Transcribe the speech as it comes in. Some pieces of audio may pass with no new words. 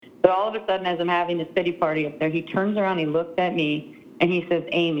all of a sudden, as I'm having a study party up there, he turns around, he looks at me, and he says,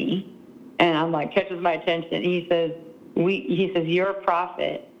 Amy. And I'm like, catches my attention. And he says, you're a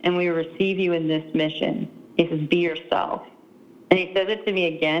prophet, and we receive you in this mission. He says, be yourself. And he says it to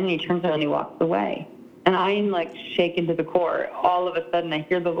me again, and he turns around and he walks away. And I'm like shaken to the core. All of a sudden, I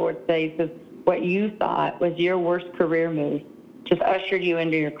hear the Lord say, he says, what you thought was your worst career move just ushered you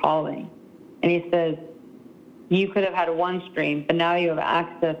into your calling. And he says, you could have had one stream, but now you have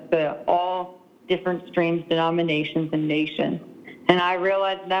access to all different streams, denominations, and nations. And I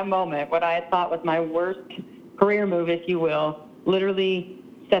realized in that moment what I thought was my worst career move, if you will, literally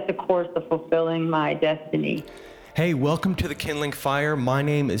set the course of fulfilling my destiny. Hey, welcome to the Kindling Fire. My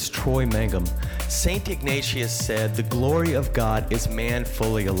name is Troy Mangum. St. Ignatius said, the glory of God is man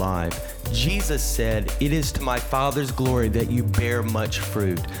fully alive. Jesus said, it is to my Father's glory that you bear much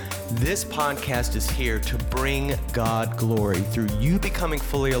fruit. This podcast is here to bring God glory through you becoming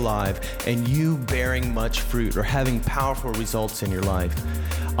fully alive and you bearing much fruit or having powerful results in your life.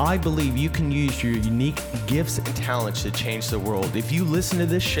 I believe you can use your unique gifts and talents to change the world. If you listen to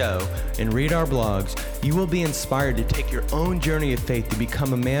this show and read our blogs, you will be inspired to take your own journey of faith to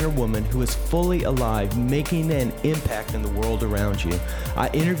become a man or woman who is fully alive, making an impact in the world around you. I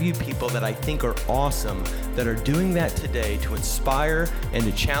interview people that I think are awesome that are doing that today to inspire and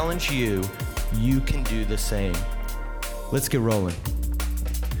to challenge you. You can do the same. Let's get rolling.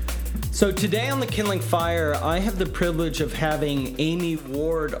 So today on the Kindling Fire, I have the privilege of having Amy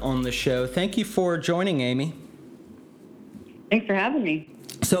Ward on the show. Thank you for joining, Amy. Thanks for having me.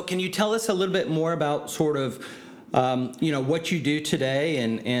 So can you tell us a little bit more about sort of, what you do today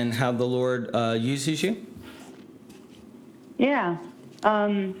and how the Lord uses you? Yeah.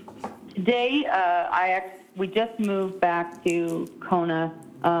 Today, we just moved back to Kona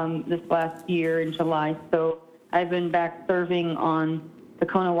this last year in July. So I've been back serving on the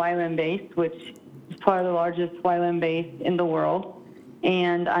Kona YWAM base, which is probably the largest YWAM base in the world.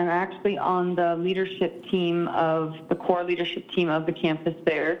 And I'm actually on the leadership team the core leadership team of the campus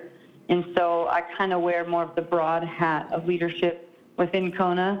there. And so I kind of wear more of the broad hat of leadership within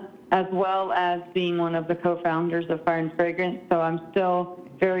Kona, as well as being one of the co-founders of Fire and Fragrance. So I'm still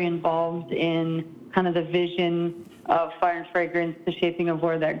very involved in kind of the vision of Fire and Fragrance, the shaping of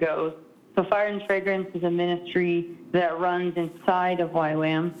where that goes. So Fire and Fragrance is a ministry that runs inside of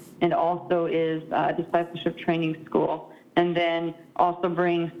YWAM and also is a discipleship training school. And then also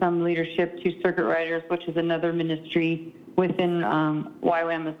brings some leadership to Circuit Riders, which is another ministry within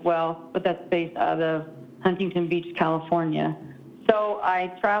YWAM as well, but that's based out of Huntington Beach, California. So I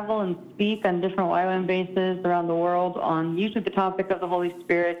travel and speak on different YWAM bases around the world on usually the topic of the Holy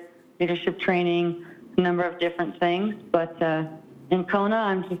Spirit, leadership training, a number of different things. But in Kona,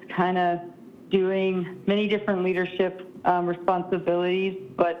 I'm just kind of doing many different leadership responsibilities,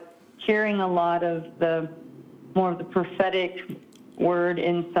 but carrying a lot of more of the prophetic word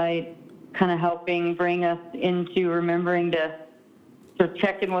insight, kind of helping bring us into remembering to sort of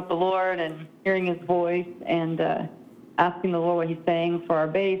check in with the Lord and hearing his voice and asking the Lord what he's saying for our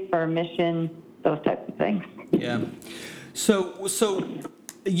base, for our mission, those types of things. Yeah. So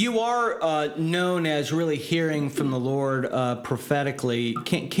you are known as really hearing from the Lord prophetically.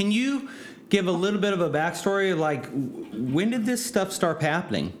 Can you give a little bit of a backstory? Like, when did this stuff start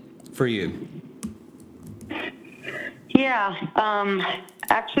happening for you? Yeah.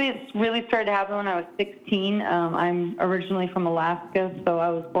 Actually, it really started to happen when I was 16. I'm originally from Alaska, so I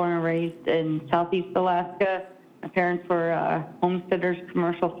was born and raised in southeast Alaska. My parents were homesteaders,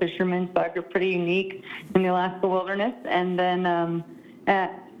 commercial fishermen, so I grew pretty unique in the Alaska wilderness. And then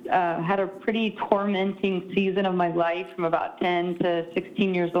had a pretty tormenting season of my life from about 10 to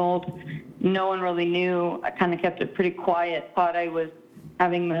 16 years old. No one really knew. I kind of kept it pretty quiet, thought I was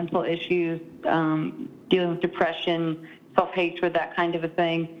having mental issues, dealing with depression, self-hatred, that kind of a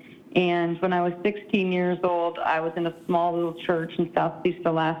thing. And when I was 16 years old, I was in a small little church in southeast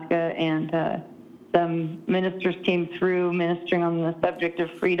Alaska, and some ministers came through ministering on the subject of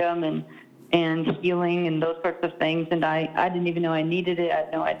freedom and healing and those sorts of things. And I didn't even know I needed it. I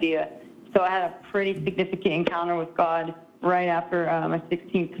had no idea. So I had a pretty significant encounter with God right after my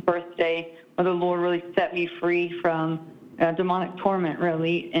 16th birthday, where the Lord really set me free from demonic torment,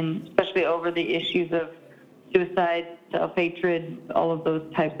 really, and especially over the issues of suicide, self-hatred, all of those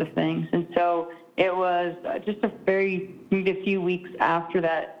types of things. And so it was just maybe a few weeks after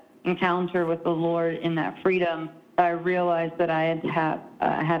that encounter with the Lord in that freedom, I realized that I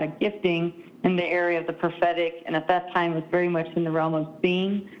had a gifting in the area of the prophetic, and at that time it was very much in the realm of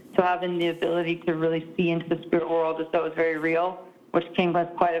seeing, so having the ability to really see into the spirit world as though it was very real, which came as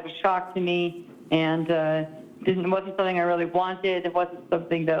quite of a shock to me. And wasn't something I really wanted. It wasn't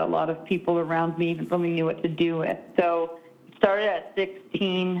something that a lot of people around me even really knew what to do with. So started at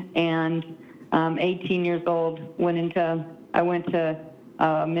 16 and 18 years old, I went to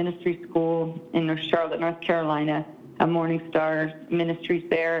ministry school in Charlotte, North Carolina, Morning Star Ministries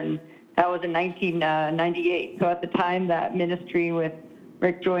there, and that was in 1998. So at the time, that ministry with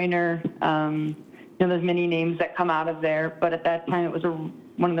Rick Joyner, there's many names that come out of there, but at that time it was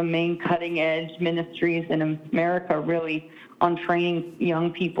one of the main cutting-edge ministries in America, really, on training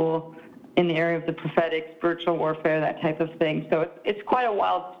young people in the area of the prophetic, spiritual warfare, that type of thing. So it's quite a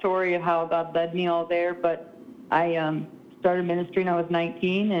wild story of how God led me all there, but I started ministry when I was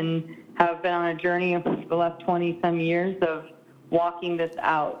 19 and have been on a journey of the last 20-some years of walking this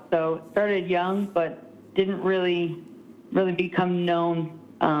out. So it started young, but didn't really become known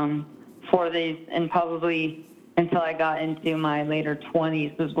for these, and probably until I got into my later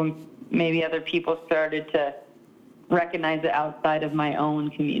 20s was when maybe other people started to recognize it outside of my own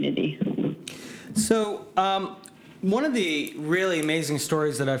community. So one of the really amazing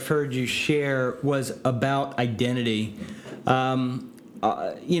stories that I've heard you share was about identity.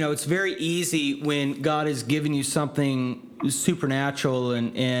 It's very easy when God has given you something supernatural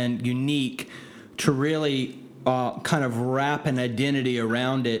and unique to really kind of wrap an identity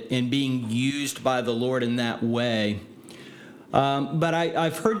around it and being used by the Lord in that way. But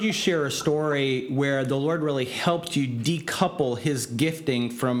I've heard you share a story where the Lord really helped you decouple his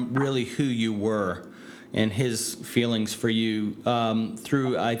gifting from really who you were and his feelings for you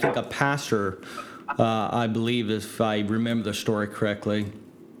through, I think, a pastor, I believe, if I remember the story correctly.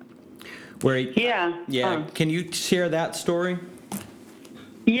 Can you share that story?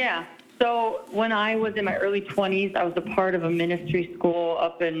 Yeah. So when I was in my early 20s, I was a part of a ministry school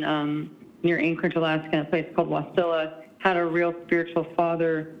up in near Anchorage, Alaska, in a place called Wasilla. Had a real spiritual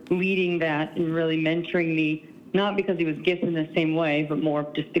father leading that and really mentoring me, not because he was gifted in the same way, but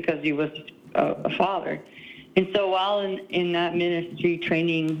more just because he was a father. And so while in that ministry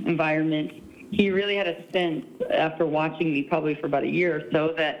training environment, he really had a sense, after watching me probably for about a year or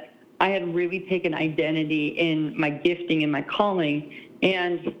so, that I had really taken identity in my gifting and my calling.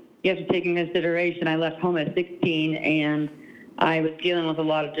 And you have to take in consideration, I left home at 16, and I was dealing with a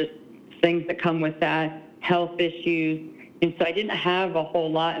lot of just things that come with that, health issues. And so I didn't have a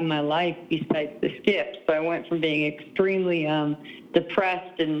whole lot in my life besides this gift. So I went from being extremely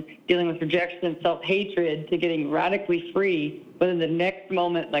depressed and dealing with rejection and self-hatred to getting radically free, but in the next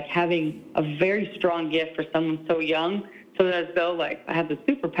moment, like having a very strong gift for someone so young, so that as though like I had the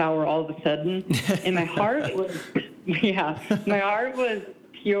superpower all of a sudden. And my heart was, my heart was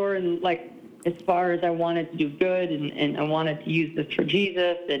pure, and like as far as I wanted to do good and I wanted to use this for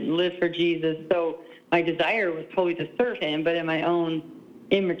Jesus and live for Jesus. So my desire was totally to serve him, but in my own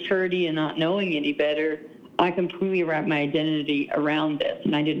immaturity and not knowing any better, I completely wrapped my identity around this,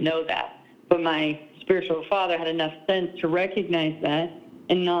 and I didn't know that. But my spiritual father had enough sense to recognize that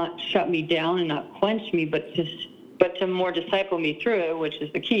and not shut me down and not quench me, but to more disciple me through it, which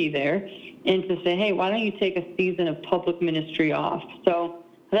is the key there, and to say, hey, why don't you take a season of public ministry off? So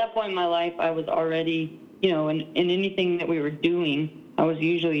at that point in my life, I was already, in anything that we were doing, I was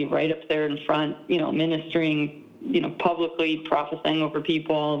usually right up there in front, ministering, publicly, prophesying over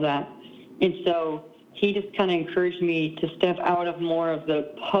people, all of that. And so he just kind of encouraged me to step out of more of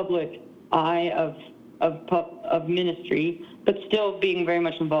the public eye of ministry, but still being very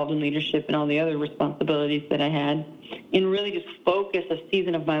much involved in leadership and all the other responsibilities that I had, and really just focus a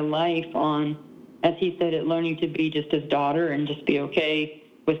season of my life on, as he said, it learning to be just his daughter and just be okay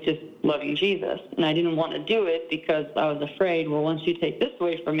with just loving Jesus. And I didn't want to do it because I was afraid, well, once you take this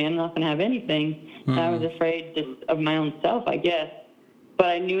away from me, I'm not going to have anything. Mm-hmm. And I was afraid just of my own self, I guess. But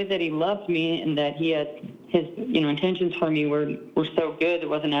I knew that he loved me and that he had his, intentions for me were so good, it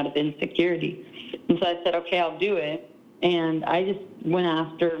wasn't out of insecurity. And so I said, okay, I'll do it. And I just went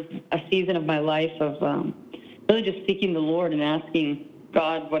after a season of my life of really just seeking the Lord and asking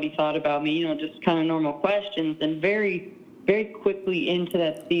God what he thought about me, just kind of normal questions. And very, very quickly into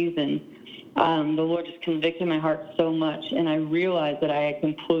that season, the Lord just convicted my heart so much, and I realized that I had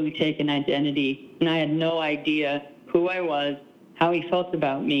completely taken identity, and I had no idea who I was, how he felt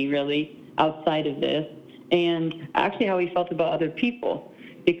about me, really, outside of this, and actually how he felt about other people.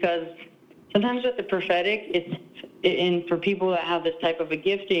 Because sometimes with the prophetic, and for people that have this type of a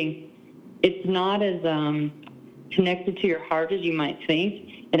gifting, it's not as connected to your heart as you might think.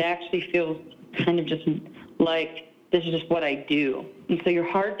 It actually feels kind of just like, this is just what I do. And so your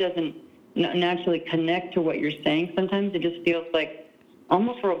heart doesn't naturally connect to what you're saying. Sometimes it just feels like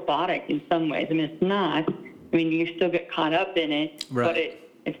almost robotic in some ways. I mean, it's not. I mean, you still get caught up in it, right.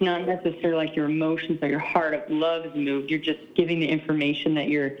 But it's not necessarily like your emotions or your heart of love is moved. You're just giving the information that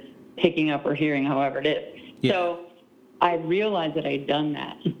you're picking up or hearing, however it is. Yeah. So I realized that I had done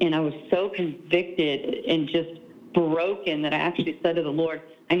that, and I was so convicted and just broken that I actually said to the Lord,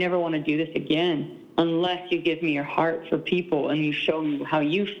 I never want to do this again unless you give me your heart for people and you show me how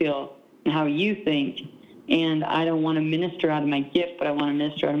you feel and how you think. And I don't want to minister out of my gift, but I want to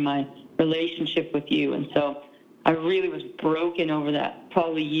minister out of my relationship with you. And so I really was broken over that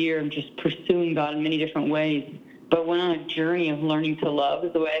probably year of just pursuing God in many different ways, but went on a journey of learning to love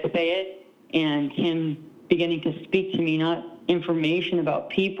is the way I say it, and him beginning to speak to me, not information about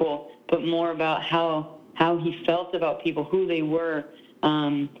people, but more about how he felt about people, who they were,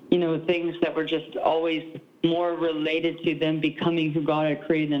 things that were just always more related to them becoming who God had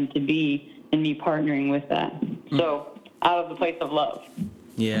created them to be, and me partnering with that. So out of the place of love.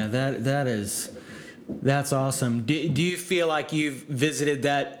 Yeah, that's awesome. Do you feel like you've visited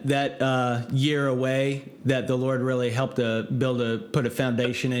that year away, that the Lord really helped put a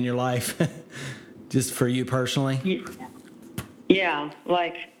foundation in your life, just for you personally? Yeah,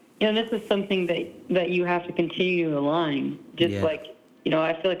 this is something that you have to continue to align.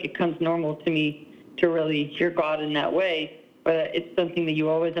 I feel like it comes normal to me to really hear God in that way, but it's something that you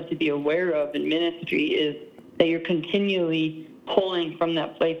always have to be aware of in ministry, is that you're continually pulling from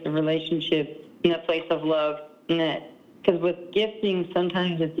that place of relationship, in that place of love, and that, because with gifting,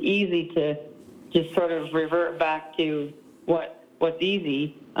 sometimes it's easy to just sort of revert back to what's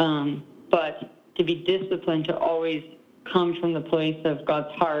easy, but to be disciplined to always come from the place of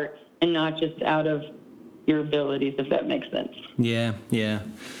God's heart and not just out of your abilities, if that makes sense. Yeah.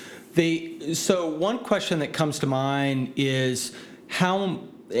 So one question that comes to mind is how,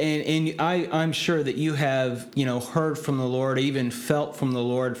 and I'm sure that you have, heard from the Lord, even felt from the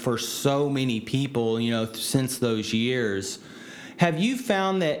Lord for so many people, since those years. Have you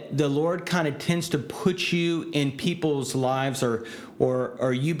found that the Lord kind of tends to put you in people's lives, or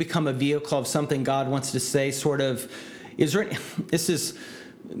you become a vehicle of something God wants to say, sort of? Is there, this is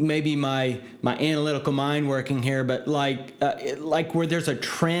maybe my analytical mind working here, but like where there's a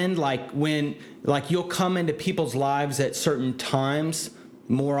trend, when you'll come into people's lives at certain times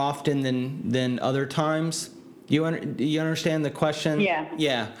more often than other times. Do you understand the question?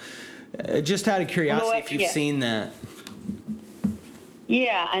 Yeah. Just out of curiosity, if you've seen that.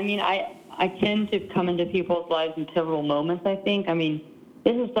 Yeah, I tend to come into people's lives in pivotal moments, I think.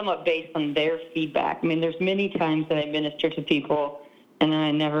 This is somewhat based on their feedback. There's many times that I minister to people and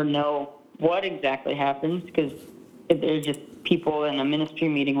I never know what exactly happens, because they're just people in a ministry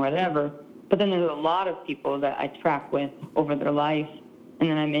meeting or whatever. But then there's a lot of people that I track with over their life, and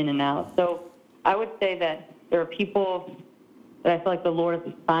then I'm in and out. So I would say that there are people that I feel like the Lord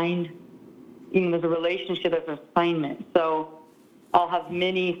has assigned. There's a relationship of assignment. So I'll have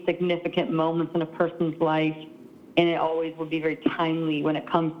many significant moments in a person's life, and it always will be very timely when it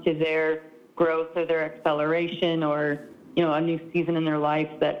comes to their growth or their acceleration, or a new season in their life,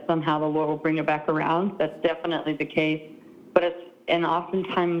 that somehow the Lord will bring it back around. That's definitely the case. And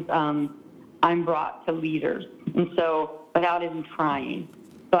oftentimes I'm brought to leaders, and so without even trying.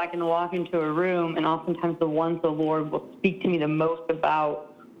 So I can walk into a room, and oftentimes the ones the Lord will speak to me the most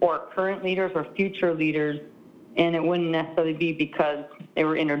about, or current leaders or future leaders, and it wouldn't necessarily be because they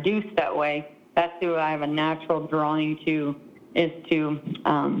were introduced that way. That's who I have a natural drawing to, is to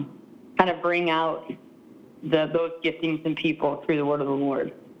kind of bring out those giftings in people through the word of the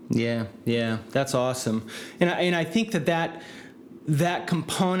Lord. Yeah, that's awesome. And I think that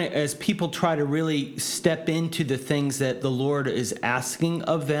component, as people try to really step into the things that the Lord is asking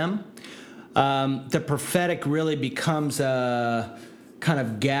of them, the prophetic really becomes a kind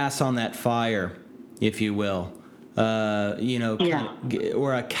of gas on that fire, if you will. Or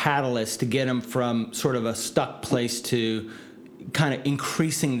a catalyst to get them from sort of a stuck place to kind of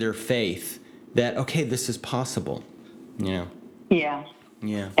increasing their faith that, okay, this is possible. Yeah.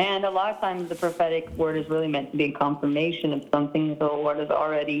 And a lot of times the prophetic word is really meant to be a confirmation of something that the Lord has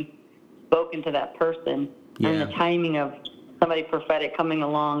already spoken to that person. Yeah. And the timing of somebody prophetic coming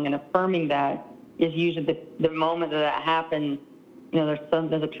along and affirming that is usually the moment that happens. There's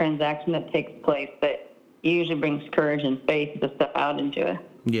a transaction that takes place that usually brings courage and faith to step out into it.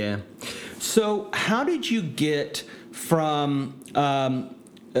 Yeah. So how did you get from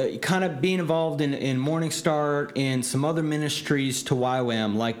kind of being involved in Morning Star and some other ministries to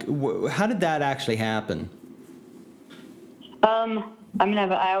YWAM? How did that actually happen? I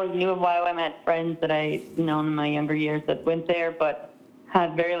always knew of YWAM. I had friends that I known in my younger years that went there, but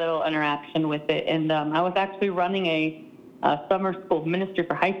had very little interaction with it. And I was actually running a summer school ministry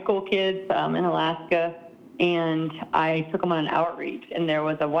for high school kids in Alaska. and I took them on an outreach, and there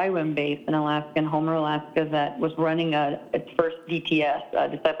was a YWAM base in Alaska, in Homer, Alaska, that was running its first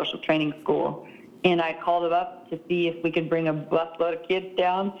DTS, discipleship training school. And I called them up to see if we could bring a busload of kids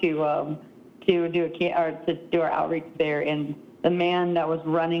down to do our outreach there. And the man that was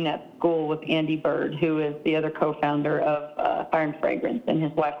running that school was Andy Bird, who is the other co-founder of Fire and Fragrance, and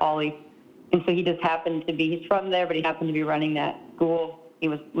his wife Holly. And so he just happened to be, he's from there, but he happened to be running that school. He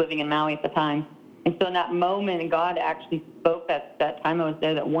was living in Maui at the time. And so in that moment, God actually spoke at that time I was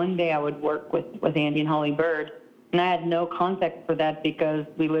there that one day I would work with Andy and Holly Bird. And I had no context for that because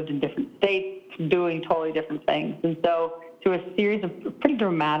we lived in different states doing totally different things. And so through a series of pretty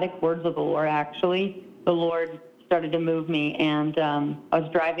dramatic words of the Lord, actually, the Lord started to move me. And I was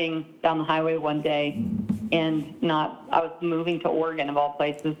driving down the highway one day, and I was moving to Oregon, of all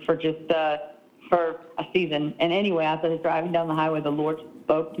places, for a season. And anyway, as I was driving down the highway, the Lord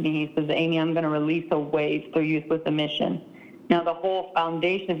spoke to me. He says, Amy, I'm going to release a wave through Youth with a Mission. Now, the whole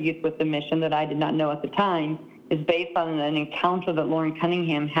foundation of Youth with a Mission that I did not know at the time is based on an encounter that Loren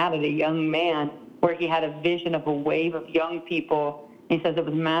Cunningham had as a young man, where he had a vision of a wave of young people. And he says it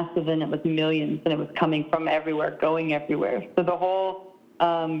was massive, and it was millions, and it was coming from everywhere, going everywhere. So the whole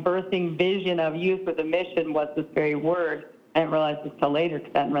birthing vision of Youth with a Mission was this very word. I didn't realize this till later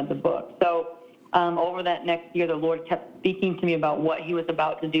because I hadn't read the book. So over that next year, the Lord kept speaking to me about what he was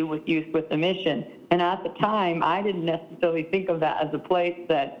about to do with Youth with a Mission. And at the time, I didn't necessarily think of that as a place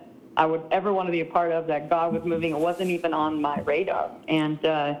that I would ever want to be a part of, that God was moving. It wasn't even on my radar. And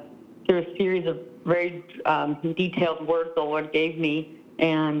through a series of very detailed words the Lord gave me,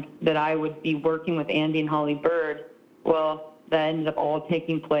 and that I would be working with Andy and Holly Bird, well, that ended up all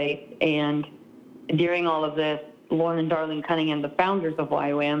taking place. And during all of this, Loren and Darlene Cunningham, the founders of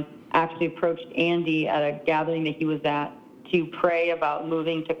YWAM, actually approached Andy at a gathering that he was at to pray about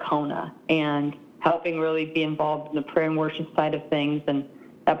moving to Kona and helping really be involved in the prayer and worship side of things and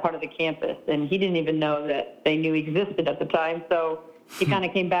that part of the campus. And he didn't even know that they knew existed at the time. So he kind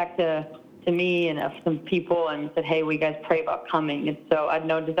of came back to me and some people and said, hey, will you guys pray about coming? And so I had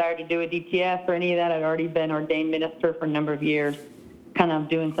no desire to do a DTS or any of that. I'd already been ordained minister for a number of years, kind of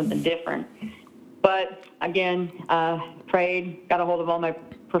doing something different. But again, prayed, got a hold of all my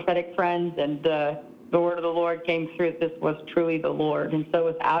prophetic friends, and the word of the Lord came through. This was truly the Lord. And so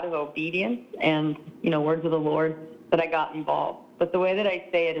it was out of obedience and, words of the Lord that I got involved. But the way that I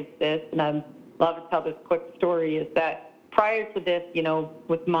say it is this, and I love to tell this quick story, is that prior to this,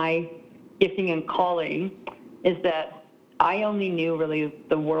 with my gifting and calling, is that I only knew really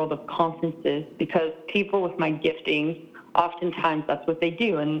the world of conferences, because people with my gifting, oftentimes that's what they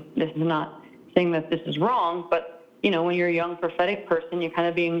do. And this is not saying that this is wrong, but when you're a young prophetic person, you're kind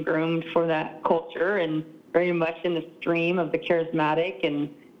of being groomed for that culture and very much in the stream of the charismatic,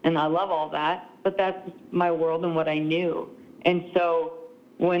 and I love all that, but that's my world and what I knew. And so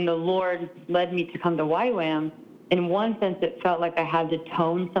when the Lord led me to come to YWAM, in one sense it felt like I had to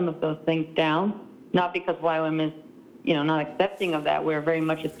tone some of those things down, not because YWAM is, not accepting of that. We're very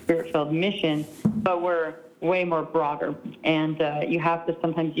much a spirit-filled mission, but we're way more broader, and you have to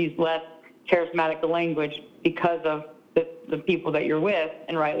sometimes use less charismatic language because of the people that you're with,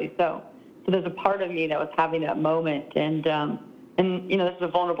 and rightly so. So there's a part of me that was having that moment, and this is a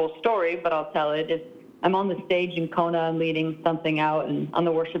vulnerable story, but I'll tell it. I'm on the stage in Kona, I'm leading something out, and on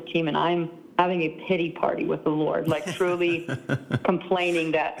the worship team, and I'm having a pity party with the Lord, like truly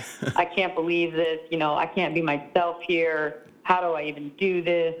complaining that I can't believe this, I can't be myself here. How do I even do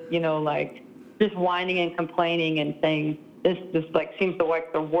this? Like just whining and complaining and saying, this like seems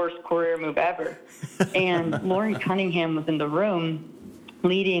like the worst career move ever. And Loren Cunningham was in the room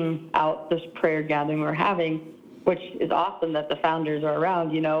leading out this prayer gathering we're having, which is awesome that the founders are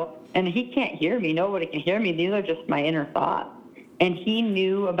around, and he can't hear me. Nobody can hear me. These are just my inner thoughts. And he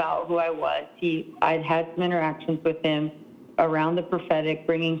knew about who I was. I'd had some interactions with him around the prophetic,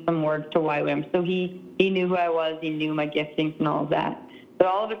 bringing some words to YWAM. So he knew who I was. He knew my giftings and all of that. But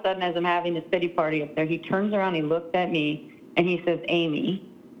all of a sudden, as I'm having this pity party up there, he turns around, he looks at me, and he says, Amy,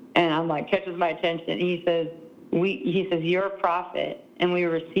 and I'm like, catches my attention. He says, you're a prophet, and we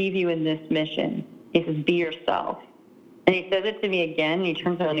receive you in this mission. He says, be yourself. And he says it to me again, and he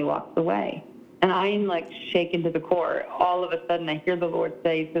turns around and he walks away. And I'm like shaken to the core. All of a sudden, I hear the Lord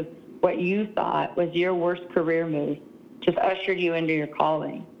say, he says, what you thought was your worst career move just ushered you into your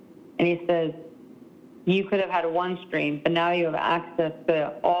calling. And he says, you could have had one stream, but now you have access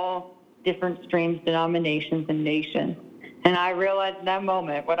to all different streams, denominations, and nations. And I realized in that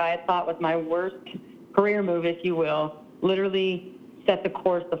moment what I had thought was my worst career move, if you will, literally set the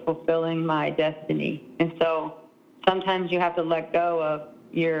course of fulfilling my destiny. And so sometimes you have to let go of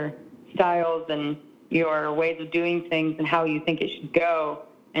your styles and your ways of doing things and how you think it should go,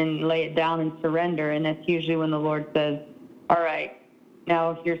 and lay it down and surrender. And that's usually when the Lord says, all right,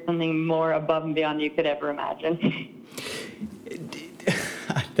 now here's something more above and beyond you could ever imagine.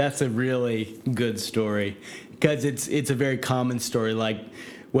 That's a really good story, because it's a very common story. Like,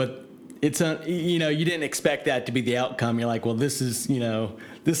 you didn't expect that to be the outcome. You're like, well, this is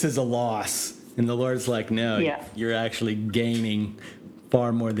a loss. And the Lord's like, no, Yeah. You're actually gaining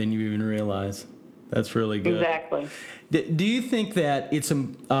far more than you even realize. That's really good. Exactly. Do you think that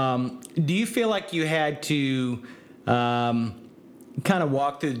do you feel like you had to kind of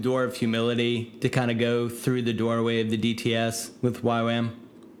walk through the door of humility to kind of go through the doorway of the DTS with YWAM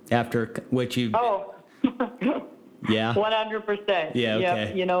after what you... Oh, Yeah? 100%. Yeah,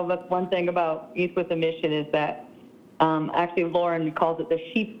 okay. Yep. That's one thing about Youth with a Mission is that actually Lauren calls it the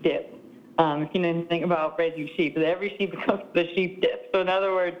sheep dip. If you know anything about raising sheep, every sheep goes to the sheep dip. So in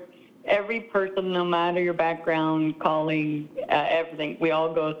other words, every person, no matter your background, calling, everything, we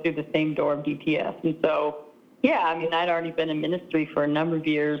all go through the same door of DTS. And so, yeah, I mean, I'd already been in ministry for a number of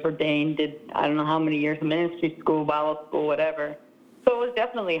years, ordained, did I don't know how many years of ministry school, Bible school, whatever. So it was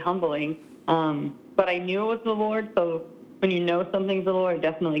definitely humbling. But I knew it was the Lord. So when you know something's the Lord, it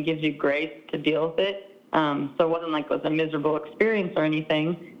definitely gives you grace to deal with it. So it wasn't like it was a miserable experience or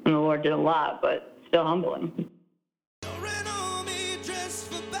anything. And the Lord did a lot, but still humbling.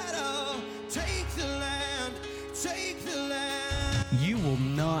 You will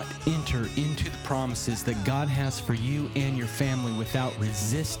not enter into the promises that God has for you and your family without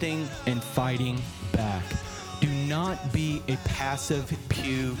resisting and fighting back. Do not be a passive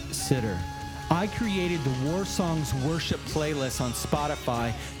pew sitter. I created the War Songs Worship playlist on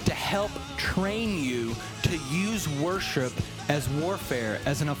Spotify to help train you to use worship as warfare,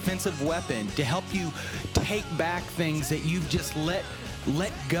 as an offensive weapon, to help you take back things that you've just let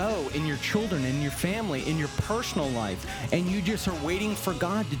go in your children, in your family, in your personal life, and you just are waiting for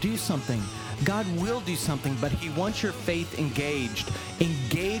God to do something. God will do something, but He wants your faith engaged.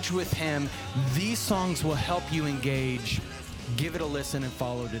 Engage with Him. These songs will help you engage. Give it a listen and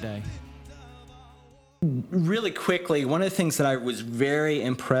follow today. Really quickly, one of the things that I was very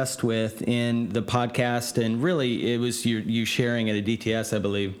impressed with in the podcast, and really it was you sharing at a DTS, I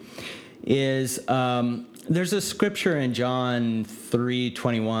believe, is there's a scripture in John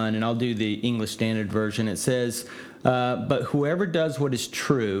 3:21, and I'll do the English Standard Version. It says, but whoever does what is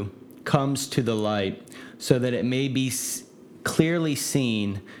true comes to the light, so that it may be clearly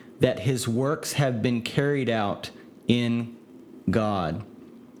seen that his works have been carried out in God.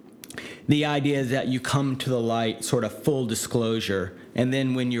 The idea is that you come to the light, sort of full disclosure, and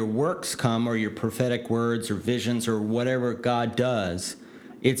then when your works come, or your prophetic words or visions or whatever God does,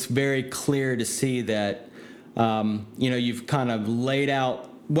 it's very clear to see that you've kind of laid out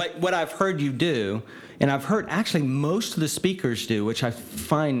what I've heard you do, and I've heard actually most of the speakers do, which I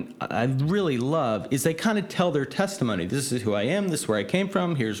find I really love, is they kind of tell their testimony. This is who I am, this is where I came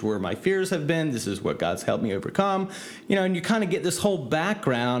from, here's where my fears have been, this is what God's helped me overcome, and you kind of get this whole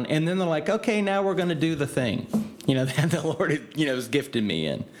background, and then they're like, okay, now we're going to do the thing, that the Lord, has gifted me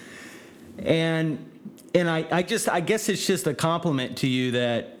in. And I guess it's just a compliment to you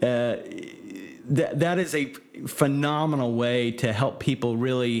that that is a phenomenal way to help people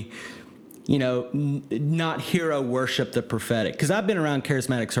really, not hero worship the prophetic. Because I've been around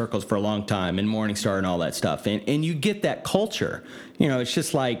charismatic circles for a long time, and Morningstar and all that stuff, and you get that culture. It's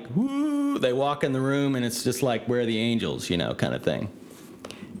just like, woo, they walk in the room, and it's just like, where are the angels, kind of thing.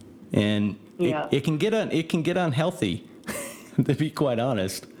 And yeah. it can get unhealthy, to be quite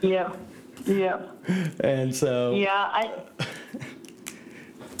honest. Yeah. Yeah. And so. Yeah,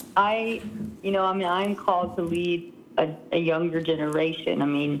 I'm called to lead a younger generation.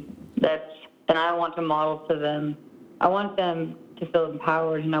 And I want to model to them. I want them to feel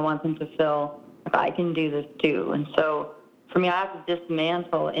empowered, and I want them to feel like I can do this too. And so for me, I have to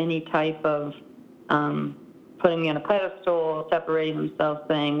dismantle any type of putting me on a pedestal, separating themselves,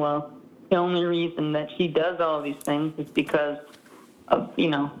 saying, well, the only reason that she does all these things is because of,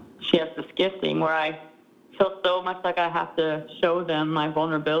 she has this gifting, where I feel so much like I have to show them my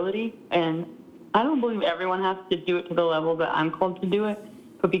vulnerability. And I don't believe everyone has to do it to the level that I'm called to do it.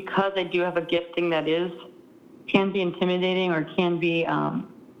 But because I do have a gifting that can be intimidating, or can be,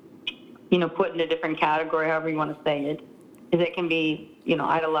 put in a different category, however you want to say it, is it can be,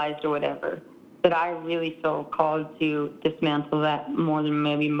 idolized or whatever, that I really feel called to dismantle that more than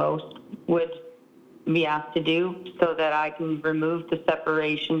maybe most would be asked to do, so that I can remove the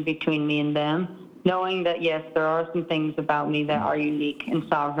separation between me and them, knowing that, yes, there are some things about me that are unique and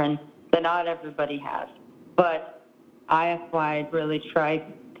sovereign that not everybody has. But that's why I really try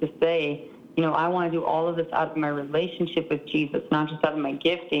to say I want to do all of this out of my relationship with Jesus, not just out of my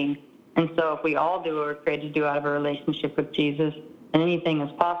gifting. And so if we all do what we're created to do out of a relationship with Jesus, then anything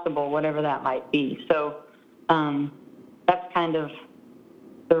is possible, whatever that might be. So that's kind of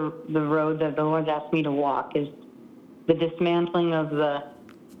the road that the Lord's asked me to walk, is the dismantling of the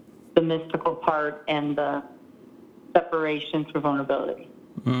mystical part and the separation through vulnerability.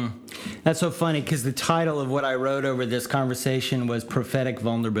 That's so funny, because the title of what I wrote over this conversation was Prophetic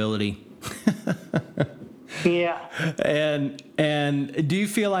Vulnerability. Yeah. And do you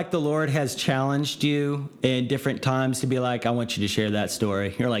feel like the Lord has challenged you in different times to be like, I want you to share that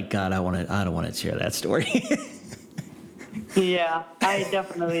story? You're like, God, I don't want to share that story. Yeah, I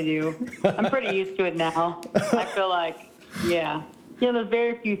definitely do. I'm pretty used to it now. I feel like, there's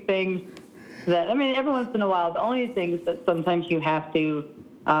very few things that, every once in a while, the only things that sometimes you have to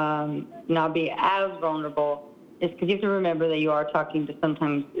not be as vulnerable is because you have to remember that you are talking to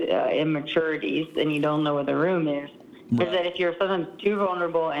sometimes immaturities and you don't know where the room is. Right. Is that if you're sometimes too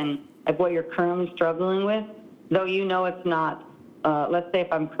vulnerable and like what you're currently struggling with, though it's not, let's say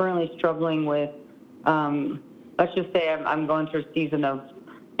if I'm currently struggling with, let's just say I'm going through a season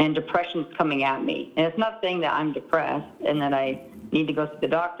and depression's coming at me. And it's not saying that I'm depressed and that I need to go to the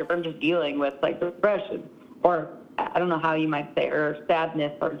doctor, but I'm just dealing with like depression, or I don't know how you might say, or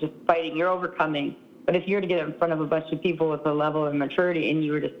sadness, or just fighting, you're overcoming. But if you were to get in front of a bunch of people with a level of maturity and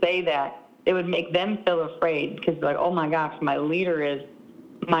you were to say that, it would make them feel afraid, because like, oh my gosh, my leader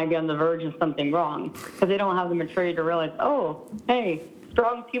might be on the verge of something wrong, because they don't have the maturity to realize, oh, hey,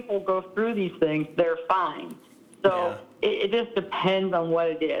 strong people go through these things, they're fine. So it just depends on what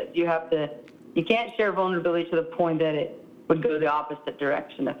it is. You can't share vulnerability to the point that it would go the opposite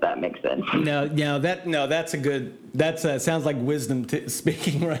direction, if that makes sense. That sounds like wisdom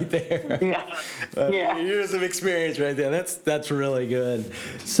speaking right there. Yeah. Years of experience right there. That's really good.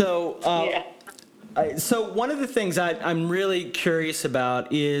 So, so one of the things I'm really curious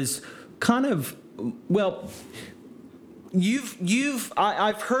about is kind of,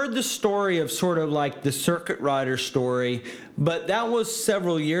 I've heard the story of sort of like the circuit rider story, but that was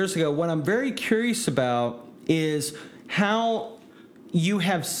several years ago. What I'm very curious about is how you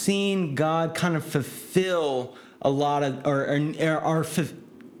have seen God kind of fulfill a lot of, or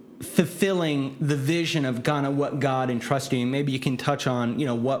fulfilling the vision of kind of what God entrusted you. Maybe you can touch on,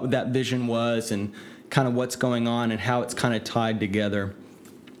 what that vision was and kind of what's going on and how it's kind of tied together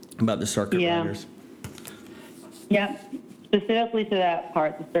about the circuit riders. Yeah, specifically to that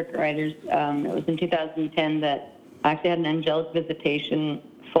part, the circuit riders, it was in 2010 that I actually had an angelic visitation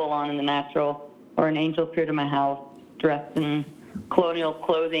full on in the natural, or an angel appeared in my house dressed in colonial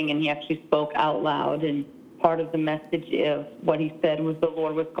clothing, and he actually spoke out loud. And part of the message of what he said was the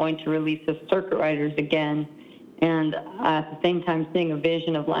Lord was going to release his circuit riders again. And at the same time, seeing a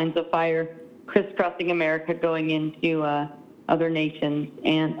vision of lines of fire crisscrossing America going into other nations,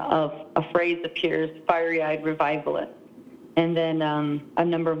 and a phrase appears, fiery-eyed revivalist. And then a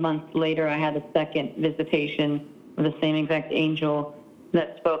number of months later, I had a second visitation of the same exact angel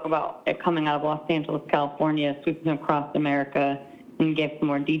that spoke about it coming out of Los Angeles, California, sweeping across America, and gave some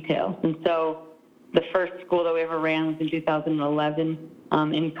more details. And so the first school that we ever ran was in 2011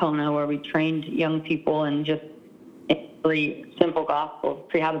 in Kona, where we trained young people in just really simple gospel,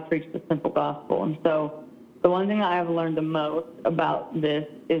 how to preach the simple gospel. And so the one thing I have learned the most about this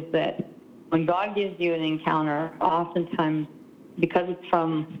is that when God gives you an encounter, oftentimes, because it's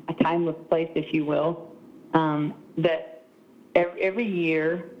from a timeless place, if you will, that every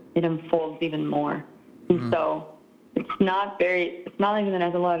year it unfolds even more. And so it's not even that it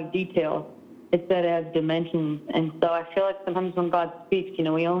has a lot of details, it's that it has dimensions. And so I feel like sometimes when God speaks,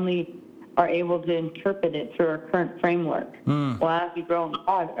 we only are able to interpret it through our current framework. Well, as we grow in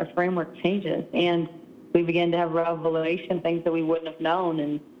God, our framework changes, and we begin to have revelation, things that we wouldn't have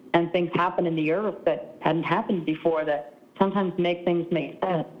known, and things happen in the earth that hadn't happened before that sometimes make things make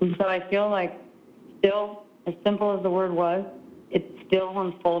sense. And so I feel like still, as simple as the word was, it's still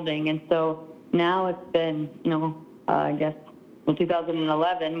unfolding. And so now it's been, I guess,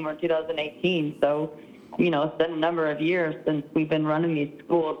 2011, we're 2018. So, it's been a number of years since we've been running these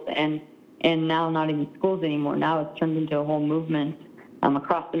schools, and now not even schools anymore. Now it's turned into a whole movement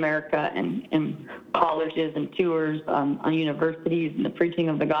across America, and colleges and tours on universities, and the preaching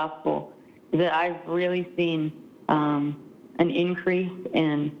of the gospel, that I've really seen an increase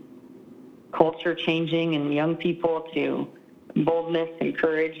in culture changing and young people to boldness and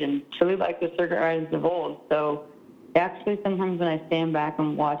courage, and truly like the circuit riders of old. So actually sometimes when I stand back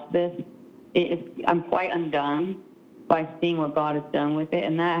and watch this, I'm quite undone by seeing what God has done with it,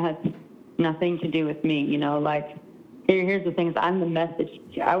 and that has nothing to do with me. here's the thing: is I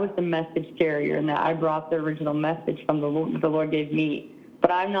was the message carrier, and that I brought the original message from the Lord gave me.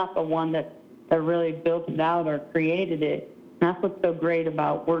 But I'm not the one that really built it out or created it. And that's what's so great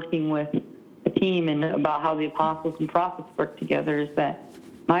about working with the team and about how the apostles and prophets work together, is that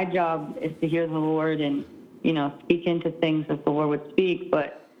my job is to hear the Lord and, speak into things as the Lord would speak.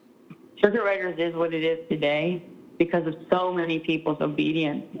 But Circuit Riders is what it is today because of so many people's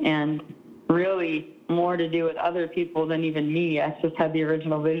obedience, and really more to do with other people than even me. I just had the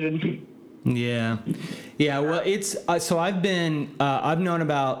original vision. Yeah. Well, it's so I've known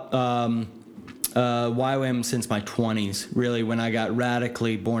about YWAM since my 20s, really, when I got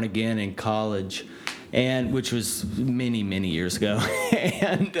radically born again in college, and which was many, many years ago,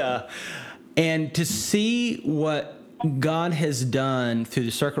 and to see what God has done through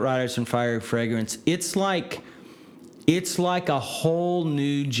the Circuit Riders and Fire and Fragrance, it's like a whole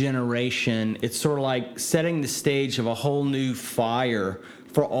new generation. It's sort of like setting the stage of a whole new fire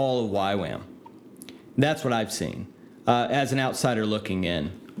for all of YWAM. That's what I've seen as an outsider looking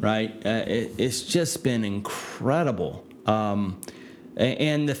in, right? It's just been incredible.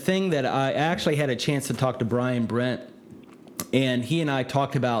 And the thing that I actually had a chance to talk to Brian Brent, and he and I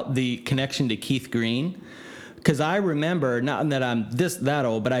talked about the connection to Keith Green. Because I remember, not that I'm that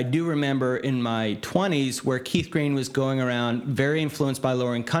old, but I do remember in my 20s where Keith Green was going around, very influenced by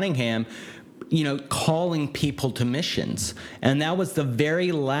Loren Cunningham, calling people to missions. And that was the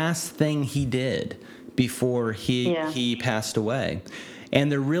very last thing he did before he passed away.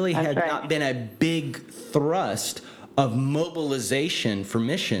 And there really had not been a big thrust of mobilization for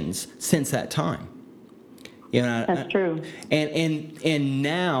missions since that time. That's true. And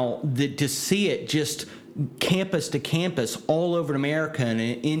now to see it just campus to campus all over America and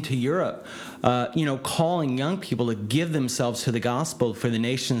into Europe, calling young people to give themselves to the gospel for the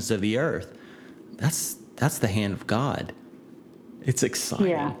nations of the earth. That's the hand of God. It's exciting.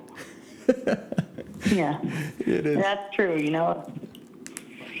 Yeah. Yeah. It is. That's true.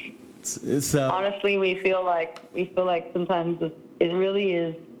 It's honestly, we feel like sometimes it really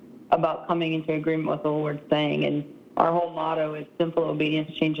is about coming into agreement with the Lord's saying, and our whole motto is simple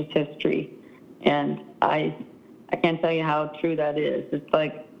obedience changes history. And I can't tell you how true that is. It's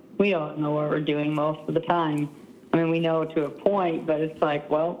like we don't know what we're doing most of the time. I mean, we know to a point, but it's like,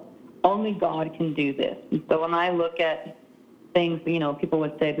 well, only God can do this. And so when I look at things, people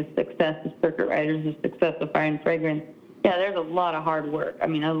would say the success of Circuit Riders, the success of Fire and Fragrance. Yeah, there's a lot of hard work. I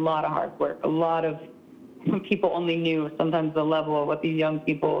mean, a lot of hard work. A lot of people only knew sometimes the level of what these young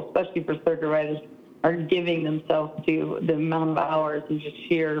people, especially for Circuit Riders, are giving themselves to. The amount of hours and just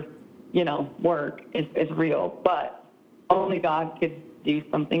sheer work is real, but only God could do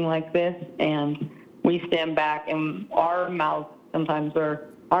something like this, and we stand back, and our mouths sometimes our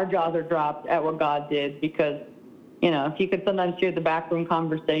jaws are dropped at what God did, because, if you could sometimes hear the backroom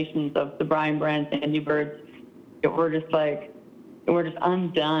conversations of the Brian Brents and Andy Birds, we're just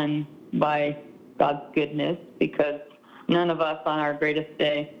undone by God's goodness, because none of us on our greatest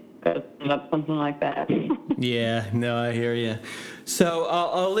day could have up something like that. Yeah, no, I hear you. So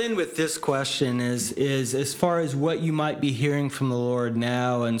I'll end with this question: is as far as what you might be hearing from the Lord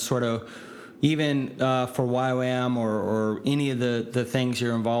now, and sort of even for YWAM or any of the things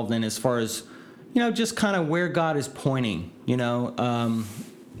you're involved in, as far as just kind of where God is pointing,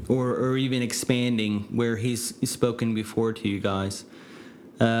 or even expanding where He's spoken before to you guys.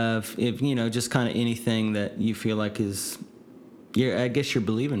 If just kind of anything that you feel like is, I guess you're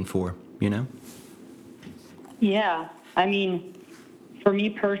believing for, Yeah, I mean, for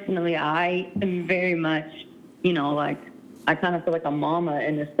me personally, I am very much, I kind of feel like a mama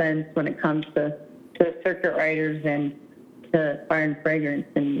in a sense when it comes to Circuit Riders and to Fire and Fragrance,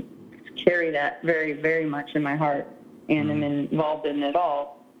 and carry that very, very much in my heart, and am involved in it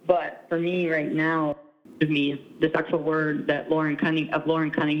all. But for me right now, to me, this actual word that Loren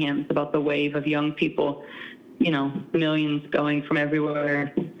Cunningham is about the wave of young people, millions going from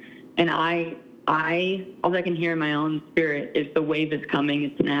everywhere. And all I can hear in my own spirit is the wave is coming,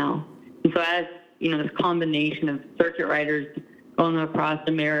 it's now. And so as, this combination of Circuit Riders going across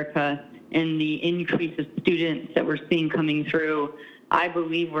America and the increase of students that we're seeing coming through, I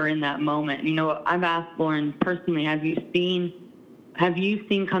believe we're in that moment. I've asked Loren personally, have you seen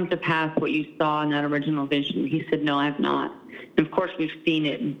come to pass what you saw in that original vision? He said, no, I have not. And of course we've seen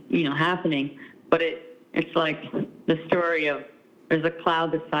it, happening, but it's like the story of there's a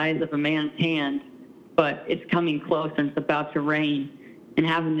cloud the size of a man's hand, but it's coming close and it's about to rain, and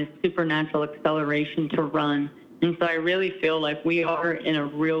having this supernatural acceleration to run. And so I really feel like we're in a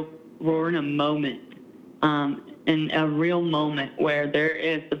moment. in a real moment where there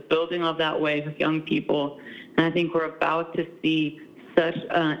is the building of that wave of young people. And I think we're about to see such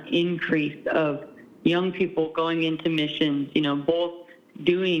an increase of young people going into missions, both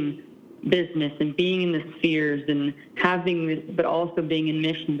doing business and being in the spheres and having this, but also being in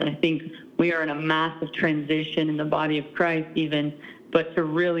missions. I think we are in a massive transition in the body of Christ even, but to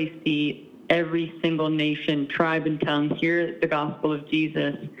really see every single nation, tribe, and tongue hear the gospel of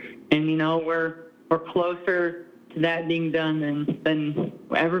Jesus. And, we're closer to that being done than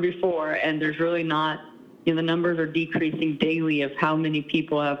ever before. And there's really not, the numbers are decreasing daily of how many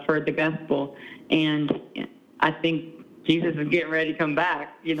people have heard the gospel. And I think Jesus is getting ready to come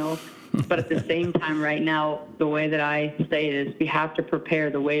back, But at the same time right now, the way that I say it is we have to prepare.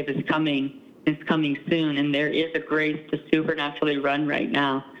 The wave is coming. It's coming soon. And there is a grace to supernaturally run right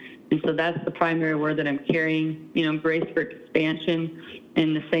now. And so that's the primary word that I'm carrying, grace for expansion,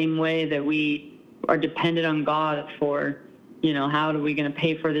 in the same way that we are dependent on God for, how are we going to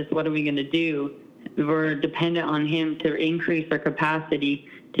pay for this? What are we going to do? We're dependent on Him to increase our capacity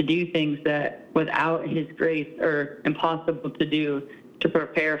to do things that without His grace are impossible to do, to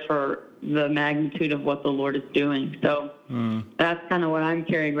prepare for the magnitude of what the Lord is doing. So that's kind of what I'm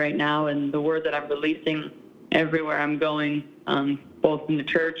carrying right now, and the word that I'm releasing everywhere I'm going, both in the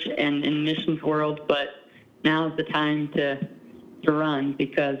church and in missions world. But now is the time to run,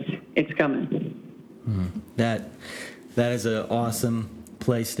 because it's coming. That is an awesome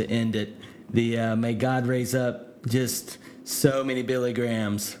place to end it. May God raise up just so many Billy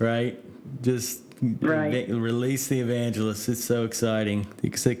Grahams, right? Just release the evangelists. It's so exciting.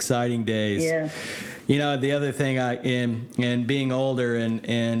 It's exciting days. Yeah. The other thing in being older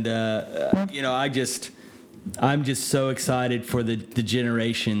and I'm just so excited for the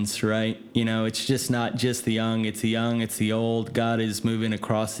generations, right? It's just not just the young, it's the old. God is moving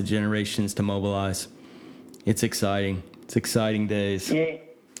across the generations to mobilize. It's exciting. It's exciting days. Yeah,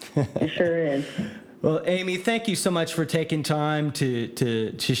 it sure is. Well, Amy, thank you so much for taking time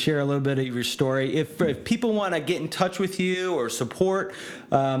to share a little bit of your story. If people want to get in touch with you or support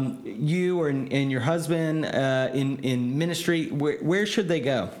you and your husband in ministry, where should they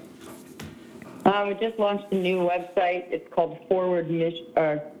go? We just launched a new website. It's called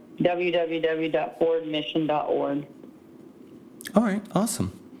www.forwardmission.org. All right,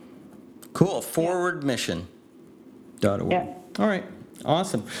 awesome. Cool, forwardmission.org. Yeah. All right,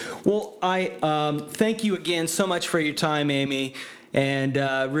 awesome. Well, I thank you again so much for your time, Amy, and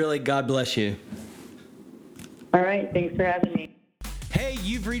really, God bless you. All right, thanks for having me. Hey,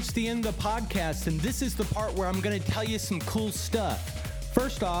 you've reached the end of the podcast, and this is the part where I'm going to tell you some cool stuff.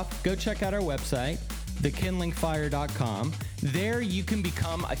 First off, go check out our website, thekindlingfire.com. There you can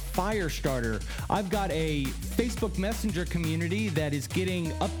become a fire starter. I've got a Facebook Messenger community that is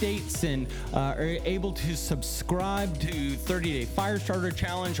getting updates and are able to subscribe to 30-Day Fire Starter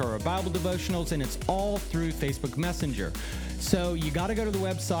Challenge or our Bible devotionals, and it's all through Facebook Messenger. So you got to go to the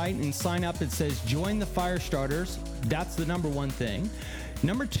website and sign up. It says join the fire starters. That's the number one thing.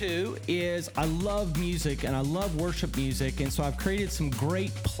 Number two is I love music and I love worship music, and so I've created some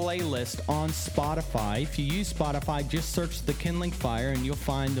great playlists on Spotify. If you use Spotify, just search The Kindling Fire and you'll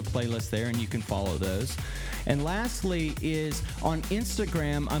find the playlist there, and you can follow those. And lastly is on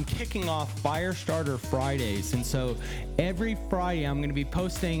Instagram, I'm kicking off Fire Starter Fridays. And so every Friday I'm going to be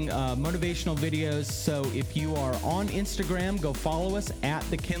posting motivational videos. So if you are on Instagram, go follow us at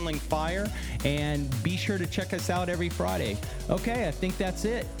The Kindling Fire and be sure to check us out every Friday. Okay, I think that's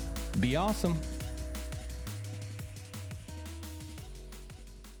it. Be awesome.